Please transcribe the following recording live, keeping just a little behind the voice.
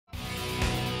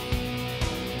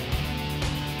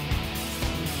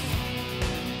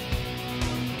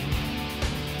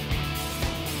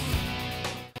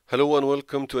Hello and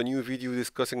welcome to a new video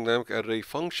discussing dynamic array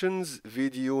functions,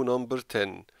 video number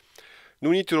 10.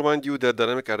 No need to remind you that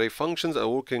dynamic array functions are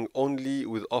working only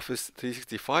with Office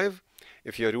 365.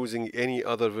 If you are using any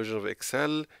other version of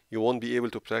Excel, you won't be able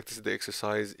to practice the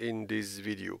exercise in this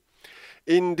video.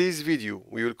 In this video,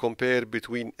 we will compare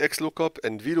between Xlookup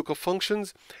and Vlookup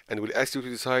functions, and we'll ask you to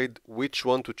decide which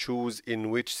one to choose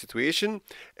in which situation,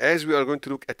 as we are going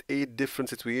to look at 8 different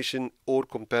situation or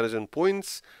comparison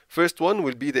points. First one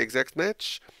will be the exact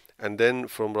match, and then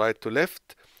from right to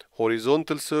left,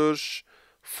 horizontal search,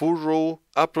 full row,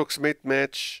 approximate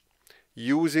match,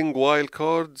 using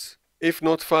wildcards, if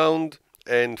not found,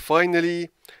 and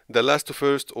finally, the last to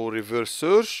first or reverse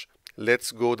search.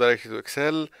 Let's go directly to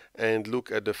Excel and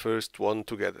look at the first one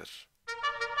together.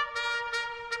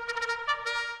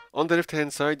 On the left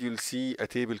hand side, you'll see a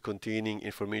table containing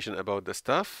information about the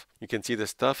staff. You can see the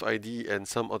staff ID and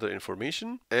some other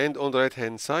information. And on the right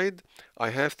hand side,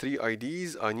 I have 3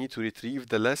 IDs. I need to retrieve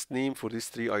the last name for these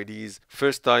 3 IDs.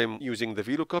 First time using the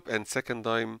VLOOKUP and second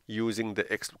time using the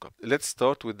XLOOKUP. Let's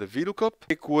start with the VLOOKUP.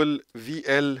 Equal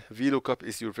VL VLOOKUP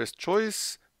is your first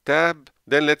choice. Tab,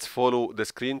 then let's follow the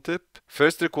screen tip.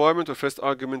 First requirement or first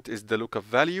argument is the lookup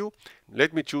value.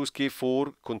 Let me choose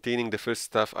K4 containing the first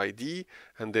staff ID,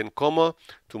 and then comma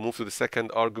to move to the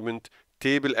second argument,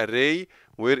 table array.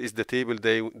 Where is the table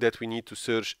that we need to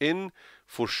search in?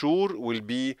 For sure will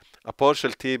be a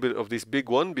partial table of this big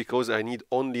one, because I need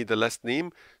only the last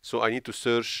name, so I need to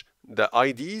search the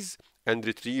IDs and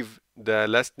retrieve the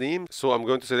last name. So I'm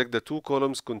going to select the 2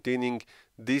 columns containing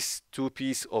this 2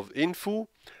 pieces of info,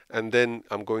 and then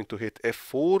I'm going to hit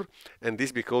F4, and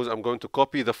this because I'm going to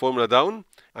copy the formula down.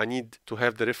 I need to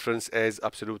have the reference as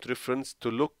absolute reference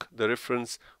to look the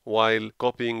reference while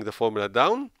copying the formula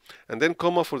down, and then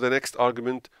comma for the next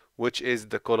argument, which is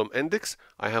the column index.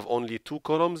 I have only 2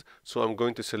 columns, so I'm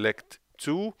going to select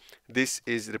 2. This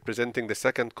is representing the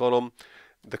second column,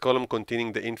 the column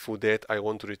containing the info that I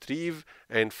want to retrieve.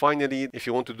 And finally, if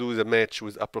you want to do the match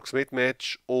with approximate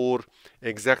match or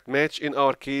exact match, in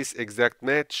our case exact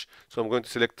match, so I'm going to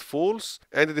select false,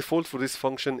 and the default for this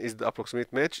function is the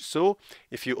approximate match. So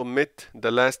if you omit the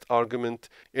last argument,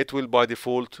 it will by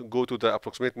default go to the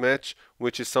approximate match,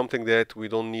 which is something that we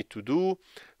don't need to do.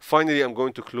 Finally, I'm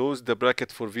going to close the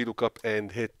bracket for VLOOKUP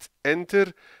and hit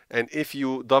enter, and if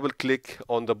you double click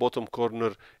on the bottom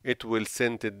corner, it will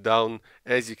send it down,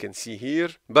 as you can see here.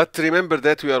 But remember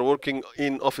that we are working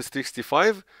in Office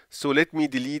 365, so let me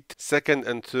delete second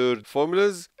and third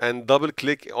formulas and double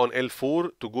click on L4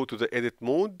 to go to the edit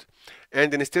mode.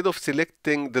 And instead of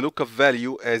selecting the lookup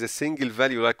value as a single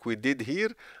value like we did here,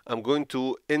 I'm going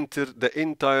to enter the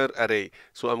entire array.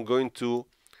 So I'm going to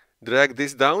drag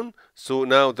this down. So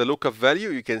now the lookup value,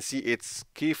 you can see it's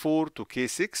K4 to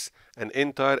K6, an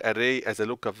entire array as a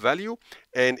lookup value.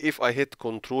 And if I hit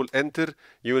Control Enter,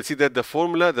 you will see that the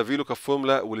formula, the VLOOKUP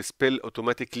formula, will spell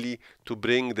automatically to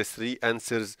bring the 3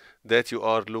 answers that you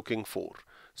are looking for.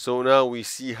 So now we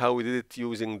see how we did it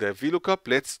using the VLOOKUP.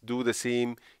 Let's do the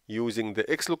same using the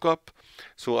XLOOKUP.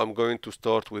 So I'm going to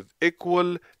start with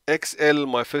equal XL,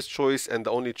 my first choice, and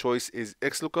the only choice is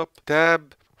XLOOKUP.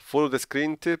 Tab, follow the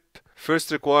screen tip.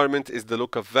 First requirement is the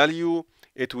lookup value.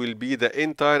 It will be the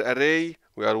entire array.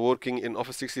 We are working in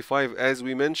Office 365 as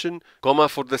we mentioned. Comma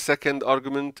for the second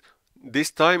argument. This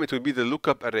time it will be the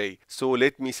lookup array. So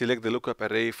let me select the lookup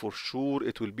array. For sure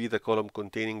it will be the column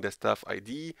containing the staff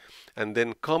ID, and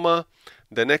then comma.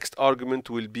 The next argument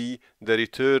will be the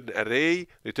return array.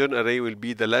 Return array will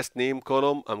be the last name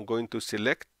column. I'm going to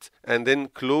select and then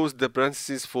close the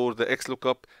parentheses for the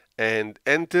XLOOKUP and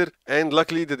enter. And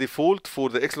luckily the default for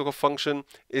the XLOOKUP function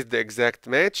is the exact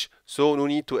match, so no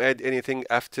need to add anything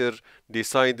after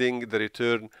deciding the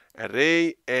return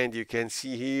array. And you can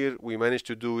see here we managed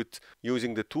to do it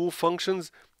using the 2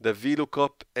 functions, the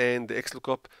VLOOKUP and the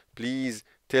XLOOKUP. Please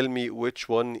tell me which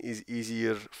one is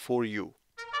easier for you.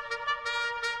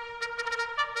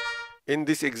 In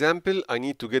this example, I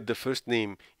need to get the first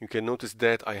name. You can notice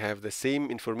that I have the same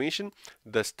information,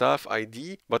 the staff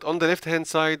ID, but on the left hand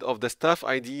side of the staff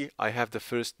ID, I have the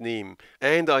first name.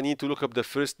 And I need to look up the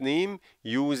first name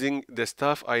using the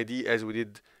staff ID as we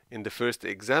did in the first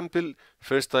example.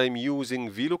 First time using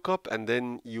VLOOKUP and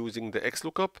then using the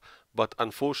XLOOKUP, but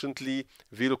unfortunately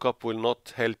VLOOKUP will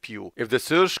not help you. If the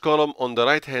search column on the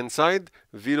right hand side,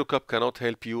 VLOOKUP cannot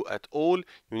help you at all.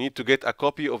 You need to get a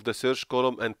copy of the search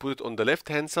column and put it on the left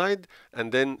hand side,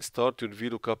 and then start your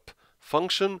VLOOKUP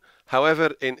function.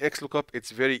 However, in Xlookup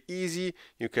it's very easy.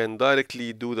 You can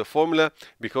directly do the formula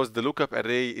because the lookup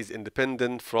array is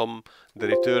independent from the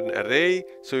return array.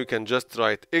 So you can just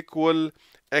write equal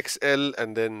XL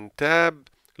and then tab,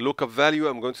 lookup value,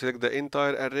 I'm going to select the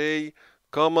entire array,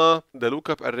 comma, the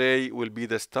lookup array will be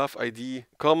the staff ID,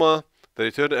 comma, the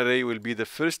return array will be the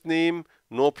first name,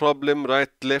 no problem, right,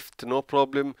 left, no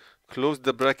problem, close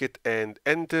the bracket and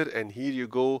enter, and here you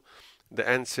go. The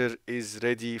answer is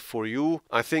ready for you.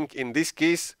 I think in this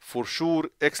case, for sure,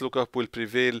 Xlookup will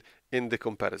prevail in the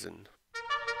comparison.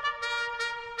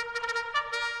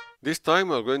 This time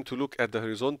we're going to look at the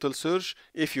horizontal search.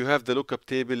 If you have the lookup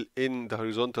table in the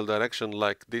horizontal direction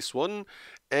like this one,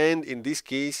 and in this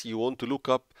case you want to look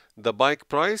up the bike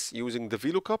price using the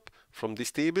VLOOKUP from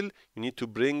this table, you need to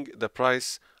bring the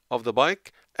price of the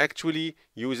bike. Actually,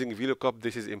 using VLOOKUP,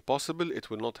 this is impossible.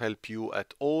 It will not help you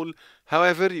at all.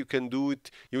 However, you can do it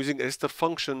using a sister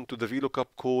function to the VLOOKUP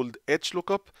called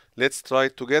Xlookup. Let's try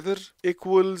it together.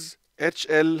 Equals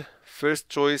HL, first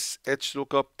choice,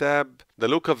 Xlookup tab. The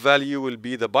lookup value will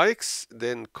be the bikes,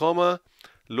 then comma,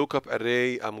 lookup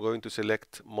array. I'm going to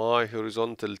select my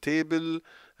horizontal table,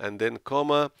 and then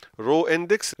comma, row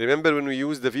index. Remember when we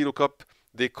use the VLOOKUP,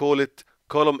 they call it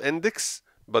column index,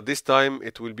 but this time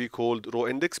it will be called row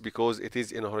index because it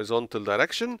is in a horizontal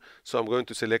direction. So I'm going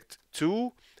to select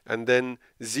 2 and then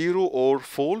 0 or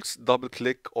false, double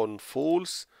click on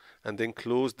false, and then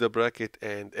close the bracket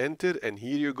and enter, and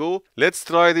here you go. Let's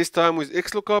try this time with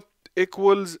Xlookup.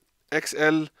 Equals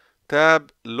XL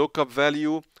tab, lookup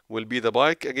value will be the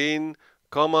bike again,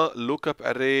 comma, lookup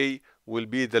array will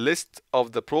be the list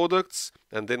of the products,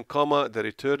 and then comma, the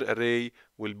return array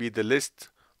will be the list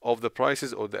of the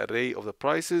prices or the array of the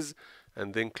prices,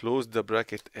 and then close the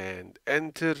bracket and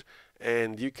enter.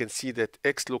 And you can see that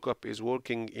Xlookup is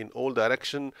working in all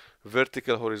direction,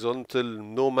 vertical, horizontal,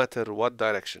 no matter what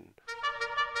direction.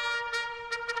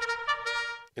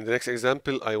 In the next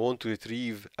example, I want to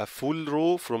retrieve a full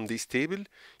row from this table.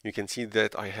 You can see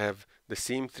that I have the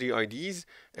same 3 IDs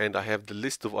and I have the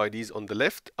list of IDs on the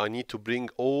left. I need to bring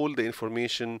all the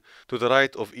information to the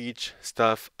right of each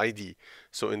staff ID.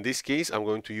 So in this case, I'm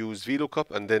going to use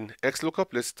VLOOKUP and then Xlookup.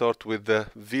 Let's start with the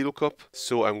VLOOKUP.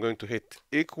 So I'm going to hit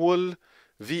equal,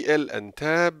 VL and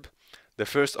tab. The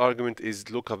first argument is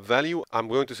lookup value. I'm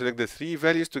going to select the 3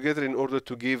 values together in order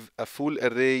to give a full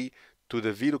array to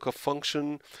the VLOOKUP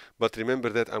function, but remember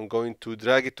that I'm going to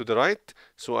drag it to the right,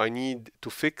 so I need to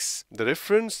fix the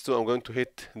reference. So I'm going to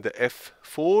hit the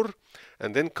F4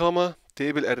 and then comma,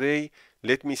 table array.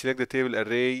 Let me select the table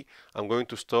array. I'm going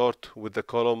to start with the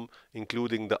column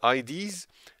including the IDs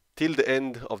till the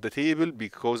end of the table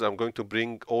because I'm going to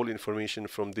bring all information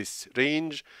from this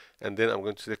range, and then I'm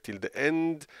going to select till the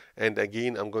end, and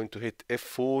again I'm going to hit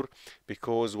F4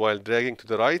 because while dragging to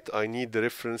the right I need the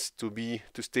reference to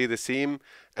stay the same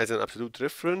as an absolute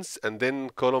reference, and then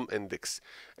column index.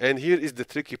 And here is the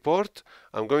tricky part.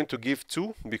 I'm going to give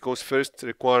 2 because first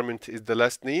requirement is the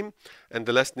last name, and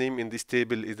the last name in this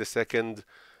table is the second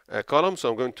column, so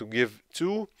I'm going to give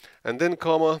 2 and then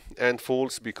comma and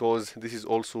false because this is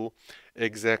also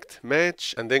exact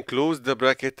match, and then close the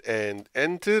bracket and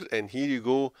enter, and here you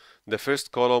go. The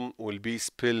first column will be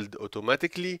spelled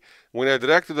automatically. When I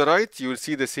drag to the right, you will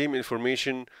see the same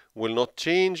information will not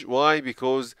change. Why?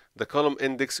 Because the column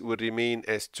index will remain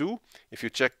as 2. If you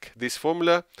check this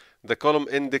formula, the column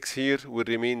index here will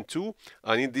remain 2.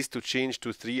 I need this to change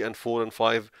to 3 and 4 and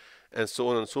 5 and so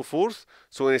on and so forth.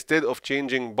 So instead of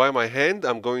changing by my hand,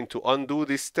 I'm going to undo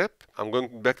this step. I'm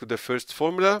going back to the first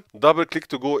formula, double click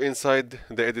to go inside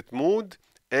the edit mode,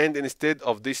 and instead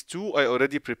of this 2, I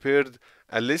already prepared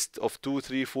a list of 2,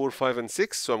 3, 4, 5 and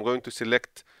 6. So I'm going to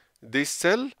select this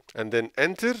cell and then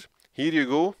enter. Here you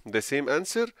go, the same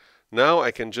answer. Now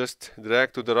I can just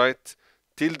drag to the right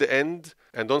till the end,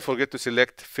 and don't forget to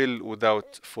select fill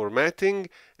without formatting,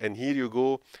 and here you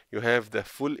go, you have the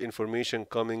full information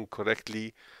coming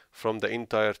correctly from the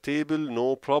entire table,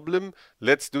 no problem.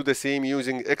 Let's do the same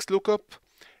using Xlookup.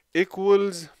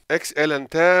 Equals XL and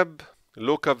tab,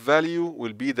 lookup value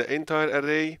will be the entire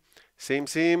array,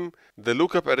 same. The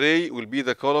lookup array will be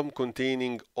the column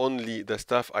containing only the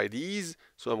staff IDs,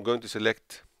 so I'm going to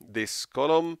select this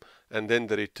column, and then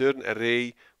the return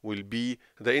array will be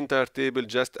the entire table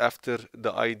just after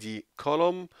the ID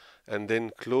column, and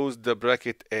then close the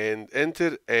bracket and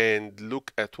enter, and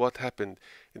look at what happened.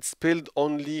 It's spelled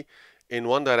only in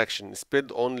one direction,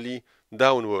 spelled only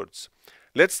downwards.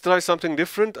 Let's try something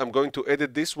different. I'm going to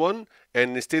edit this one,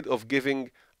 and instead of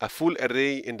giving a full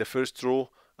array in the first row,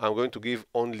 I'm going to give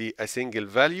only a single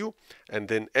value and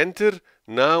then enter.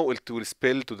 Now it will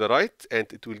spell to the right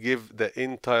and it will give the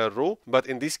entire row. But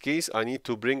in this case, I need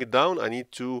to bring it down. I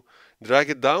need to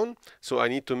drag it down. So I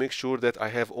need to make sure that I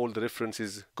have all the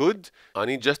references good. I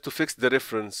need just to fix the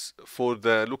reference for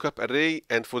the lookup array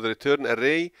and for the return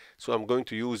array. So I'm going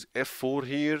to use F4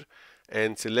 here.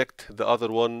 and select the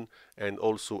other one and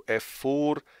also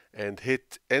F4 and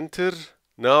hit enter.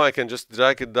 Now I can just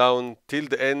drag it down till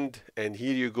the end, and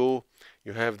here you go.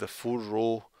 You have the full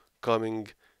row coming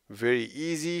very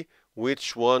easy.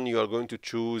 Which one you are going to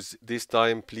choose this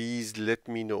time, please let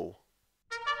me know.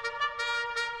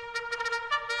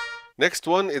 Next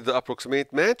one is the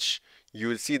approximate match. You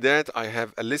will see that I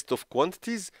have a list of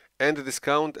quantities and a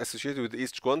discount associated with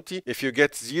each quantity. If you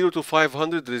get 0 to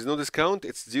 500, there is no discount,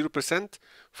 it's 0%.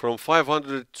 From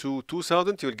 500 to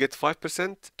 2000, you will get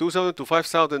 5%. 2000 to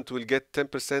 5000, you will get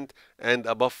 10%. And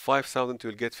above 5000, you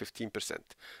will get 15%.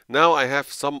 Now I have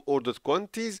some ordered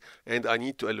quantities and I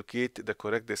need to allocate the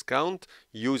correct discount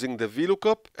using the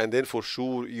VLOOKUP and then for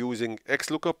sure using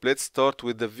Xlookup. Let's start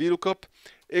with the VLOOKUP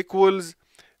equals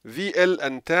VL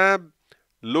and tab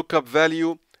lookup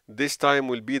value. This time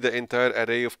will be the entire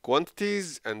array of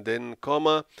quantities, and then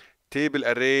comma, table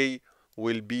array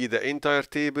will be the entire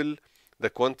table. The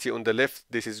quantity on the left,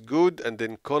 this is good, and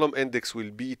then column index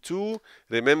will be 2.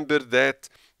 Remember that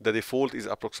the default is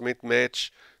approximate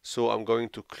match, so I'm going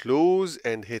to close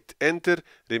and hit enter.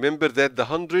 Remember that the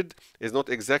 100 is not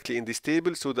exactly in this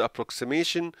table, so the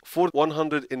approximation for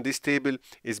 100 in this table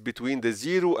is between the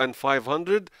 0 and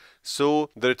 500, so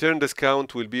the return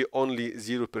discount will be only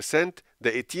 0%.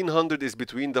 The 1800 is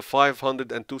between the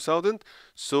 500 and 2000,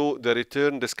 so the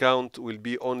return discount will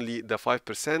be only the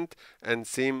 5%, and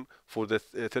same for the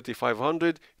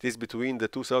 3500, it is between the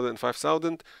 2000 and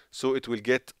 5000, so it will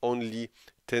get only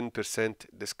 10%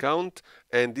 discount,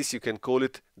 and this you can call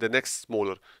it the next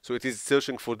smaller. So it is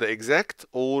searching for the exact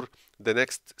or the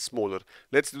next smaller.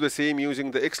 Let's do the same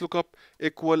using the Xlookup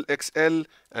equal XL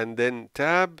and then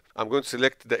tab. I'm going to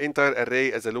select the entire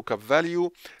array as a lookup value,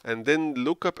 and then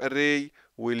lookup array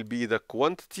will be the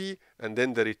quantity, and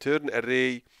then the return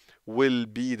array will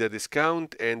be the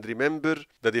discount. And remember,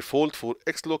 the default for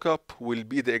Xlookup will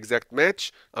be the exact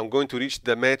match. I'm going to reach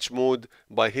the match mode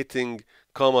by hitting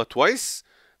comma twice.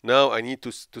 Now I need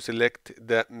to select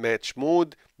the match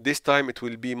mode. This time it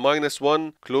will be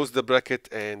 -1, close the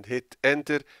bracket and hit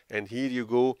enter, and here you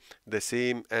go, the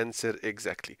same answer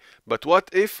exactly. But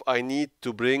what if I need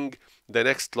to bring the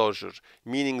next larger,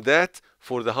 meaning that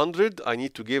for the 100 I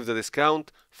need to give the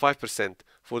discount 5%.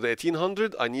 For the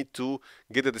 1800 I need to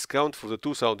get a discount for the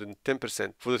 2000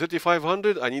 10%. For the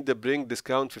 3500 I need to bring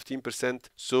discount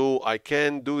 15%. So I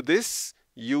can do this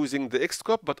using the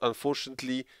Xlookup, but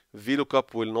unfortunately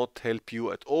VLOOKUP will not help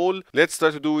you at all. Let's try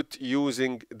to do it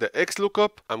using the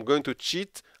Xlookup. I'm going to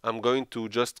cheat. I'm going to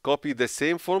just copy the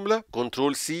same formula,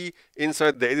 Control C,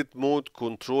 inside the edit mode,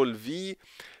 Control V.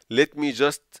 Let me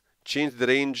just change the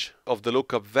range of the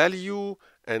lookup value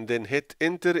and then hit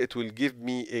enter. It will give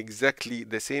me exactly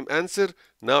the same answer.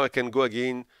 Now I can go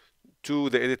again to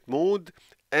the edit mode,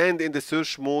 and in the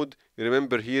search mode,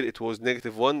 remember here it was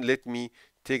 -1. Let me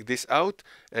take this out,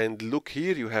 and look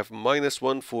here, you have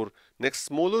 -1 for next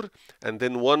smaller and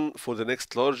then 1 for the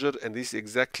next larger, and this is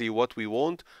exactly what we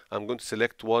want. I'm going to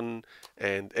select 1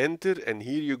 and enter, and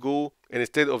here you go. And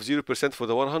instead of 0% for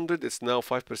the 100, it's now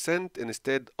 5%.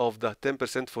 Instead of the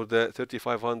 10% for the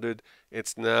 3500,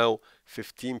 it's now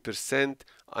 15%.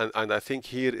 And I think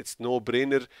here it's no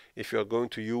brainer. If you are going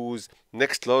to use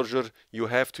next larger, you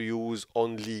have to use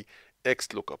only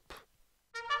Xlookup.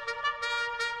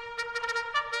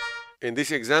 In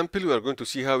this example, we are going to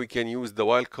see how we can use the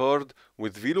wildcard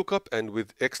with VLOOKUP and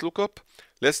with Xlookup.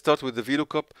 Let's start with the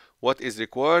VLOOKUP. What is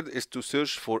required is to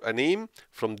search for a name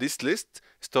from this list,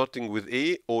 starting with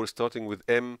A or starting with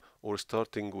M or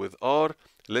starting with R.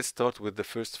 Let's start with the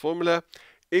first formula,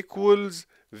 equals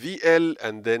VL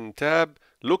and then tab.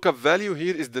 Lookup value,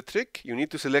 here is the trick. You need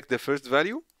to select the first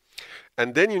value,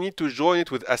 and then you need to join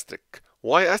it with asterisk.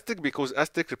 Why asterisk? Because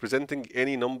asterisk representing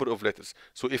any number of letters.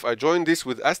 So if I join this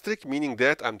with asterisk, meaning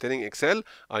that I'm telling Excel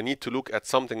I need to look at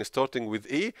something starting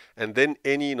with A and then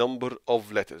any number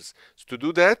of letters. So to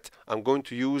do that, I'm going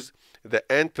to use the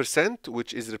and%,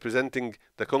 which is representing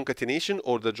the concatenation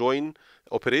or the join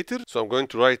operator. So I'm going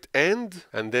to write and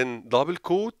then double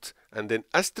quote and then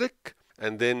asterisk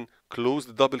and then close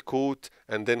the double quote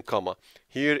and then comma.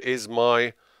 Here is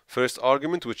my first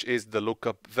argument, which is the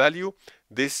lookup value.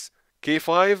 This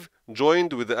K5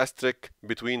 joined with the asterisk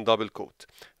between double quote.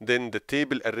 Then the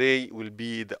table array will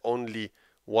be the only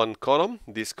one column,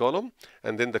 this column,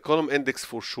 and then the column index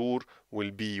for sure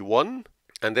will be 1,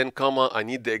 and then comma. I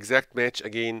need the exact match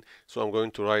again, so I'm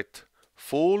going to write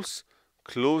false,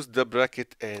 close the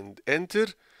bracket and enter.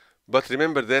 But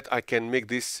remember that I can make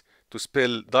this to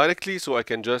spell directly, so I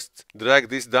can just drag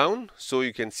this down so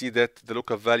you can see that the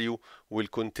lookup value will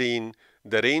contain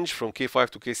the range from K5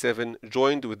 to K7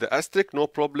 joined with the asterisk, no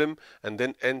problem, and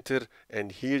then enter,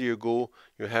 and here you go.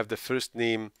 You have the first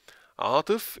name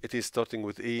Atif, it is starting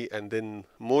with A, and then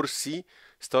Morsi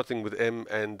starting with M,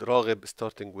 and Raghib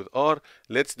starting with R.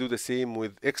 Let's do the same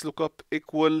with Xlookup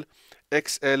equal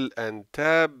XL and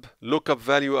tab. Lookup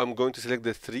value, I'm going to select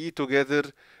the three together.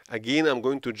 Again, I'm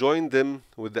going to join them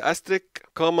with the asterisk,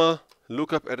 comma,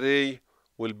 lookup array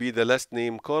will be the last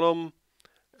name column,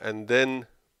 and then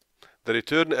the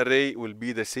return array will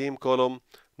be the same column,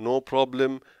 no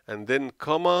problem, and then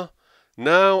comma.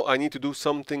 Now I need to do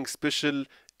something special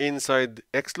inside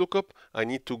Xlookup. I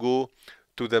need to go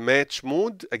to the match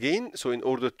mode again. So in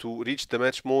order to reach the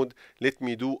match mode, let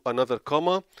me do another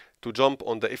comma to jump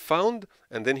on the if found,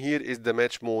 and then here is the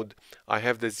match mode. I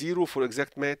have the 0 for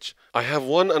exact match, I have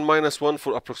 1 and -1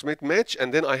 for approximate match,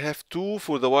 and then I have 2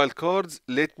 for the wildcards.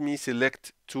 Let me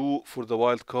select 2 for the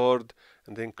wildcard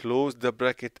and then close the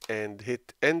bracket and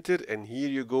hit enter, and here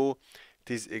you go. It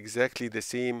is exactly the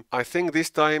same. I think this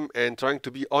time, and trying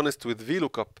to be honest with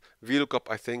VLOOKUP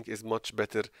I think is much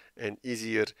better and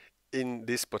easier in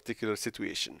this particular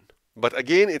situation. But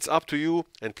again, it's up to you,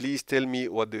 and please tell me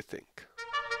what do you think.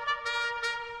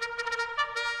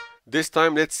 This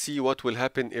time, let's see what will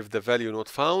happen if the value not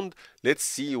found. Let's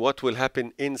see what will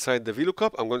happen inside the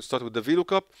VLOOKUP. I'm going to start with the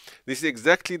VLOOKUP. This is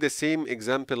exactly the same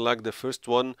example like the first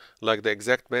one, like the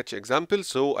exact match example.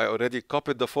 So I already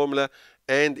copied the formula,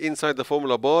 and inside the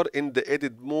formula bar in the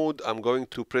edit mode, I'm going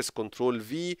to press Ctrl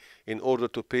V in order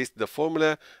to paste the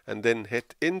formula and then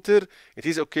hit enter. It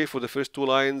is okay for the first two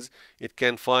lines. It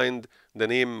can find the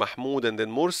name Mahmoud and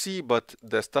then Morsi, but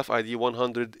the stuff ID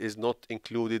 100 is not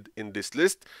included in this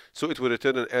list, so it will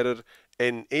return an error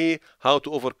NA. How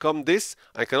to overcome this?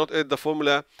 I cannot edit the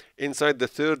formula inside the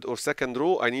third or second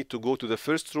row. I need to go to the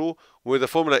first row where the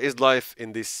formula is live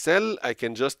in this cell. I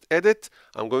can just edit.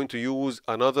 I'm going to use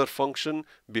another function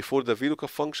before the VLOOKUP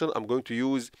function. I'm going to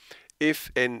use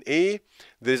if NA.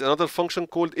 There is another function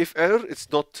called if error.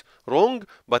 It's not wrong,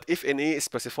 but if NA is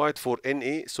specified for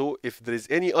NA, so if there is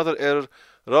any other error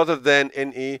rather than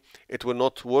NA, it will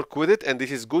not work with it, and this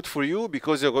is good for you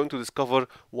because you're going to discover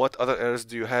what other errors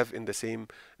do you have in the same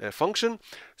function.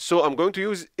 So I'm going to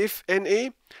use if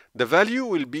NA. The value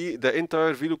will be the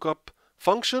entire VLOOKUP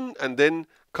function, and then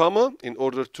comma in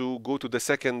order to go to the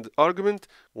second argument.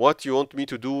 What you want me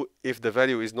to do if the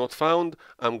value is not found?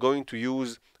 I'm going to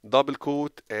use double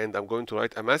quote, and I'm going to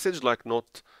write a message like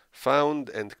not found,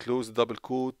 and close the double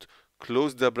quote,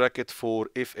 close the bracket for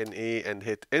if NA, and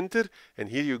hit enter. And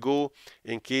here you go.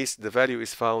 In case the value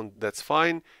is found, that's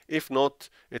fine. If not,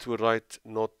 it will write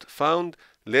not found.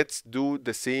 Let's do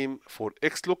the same for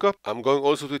Xlookup. I'm going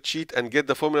also to cheat and get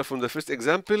the formula from the first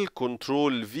example.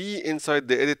 Ctrl V inside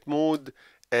the edit mode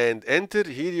and enter.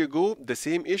 Here you go, the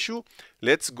same issue.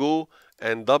 Let's go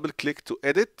and double click to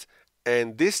edit.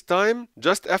 And this time,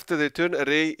 just after the return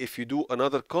array, if you do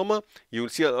another comma, you will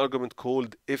see an argument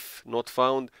called if not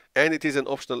found, and it is an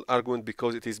optional argument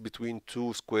because it is between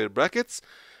two square brackets.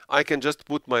 I can just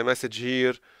put my message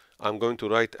here. I'm going to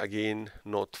write again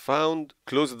not found,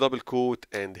 close the double quote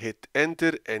and hit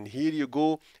enter, and here you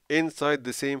go. Inside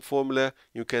the same formula,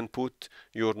 you can put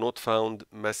your not found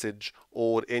message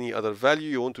or any other value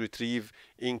you want to retrieve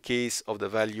in case of the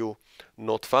value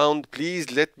not found.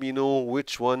 Please let me know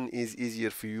which one is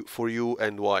easier for you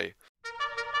and why.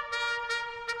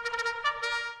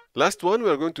 Last one, we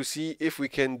are going to see if we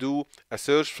can do a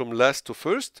search from last to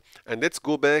first, and let's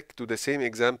go back to the same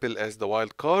example as the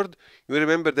wildcard. You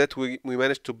remember that we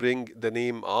managed to bring the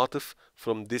name Atif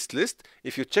from this list.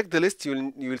 If you check the list,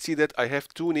 you will see that I have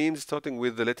two names starting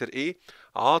with the letter A,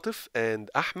 Atif and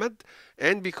Ahmed,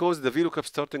 and because the VLOOKUP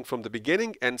starting from the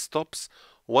beginning and stops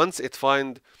once it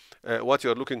finds what you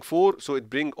are looking for, so it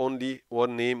brings only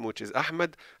one name, which is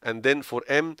Ahmed, and then for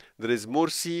M there is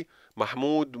Morsi,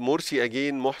 Mahmoud, Morsi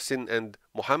again, Mohsin, and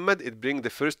Muhammad. It brings the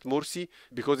first Morsi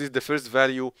because it's the first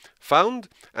value found,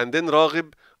 and then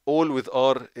Raghib, all with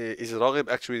R is Raghib.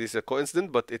 Actually, this is a coincidence,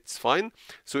 but it's fine.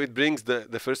 So it brings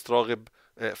the first Raghib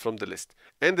from the list.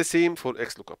 And the same for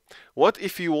Xlookup. What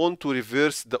if you want to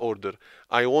reverse the order?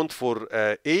 I want for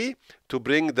A to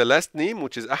bring the last name,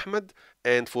 which is Ahmed,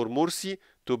 and for Morsi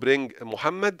to bring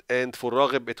Muhammad, and for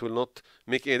Raghib it will not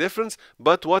make any difference.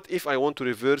 But what if I want to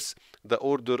reverse the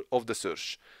order of the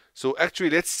search? So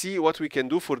actually, let's see what we can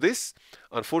do for this.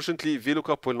 Unfortunately,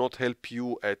 VLOOKUP will not help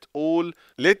you at all.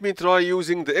 Let me try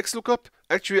using the Xlookup.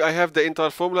 Actually, I have the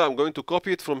entire formula. I'm going to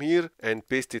copy it from here and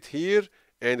paste it here,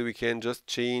 and we can just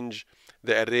change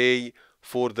the array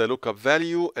for the lookup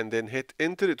value and then hit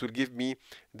enter. It will give me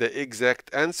the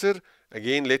exact answer.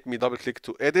 Again, let me double click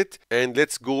to edit, and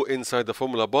let's go inside the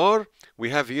formula bar. We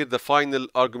have here the final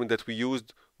argument that we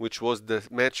used, which was the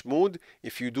match mode.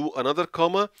 If you do another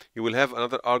comma, you will have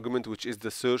another argument, which is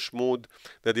the search mode.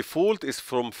 The default is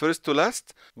from first to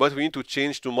last, but we need to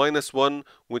change to -1,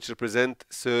 which represent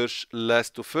search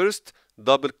last to first.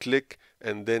 Double click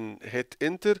and then hit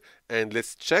enter, and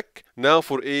let's check. Now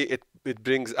for A, it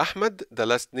brings Ahmed, the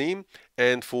last name,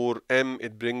 and for M,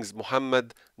 it brings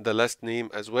Muhammad, the last name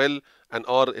as well, and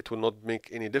R, it will not make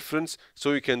any difference.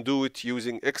 So you can do it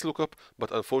using Xlookup,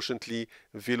 but unfortunately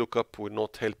Vlookup will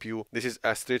not help you. This is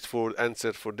a straightforward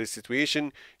answer for this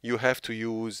situation. You have to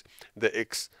use the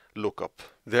Xlookup.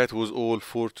 That was all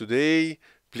for today.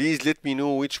 Please let me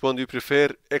know which one do you prefer,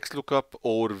 Xlookup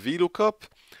or Vlookup.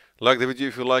 Like the video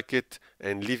if you like it,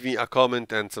 and leave me a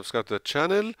comment and subscribe to the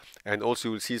channel. And also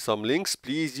you will see some links.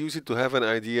 Please use it to have an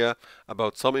idea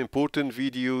about some important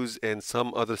videos and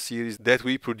some other series that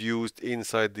we produced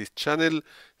inside this channel.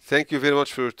 Thank you very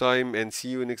much for your time, and see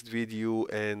you in next video,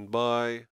 and bye.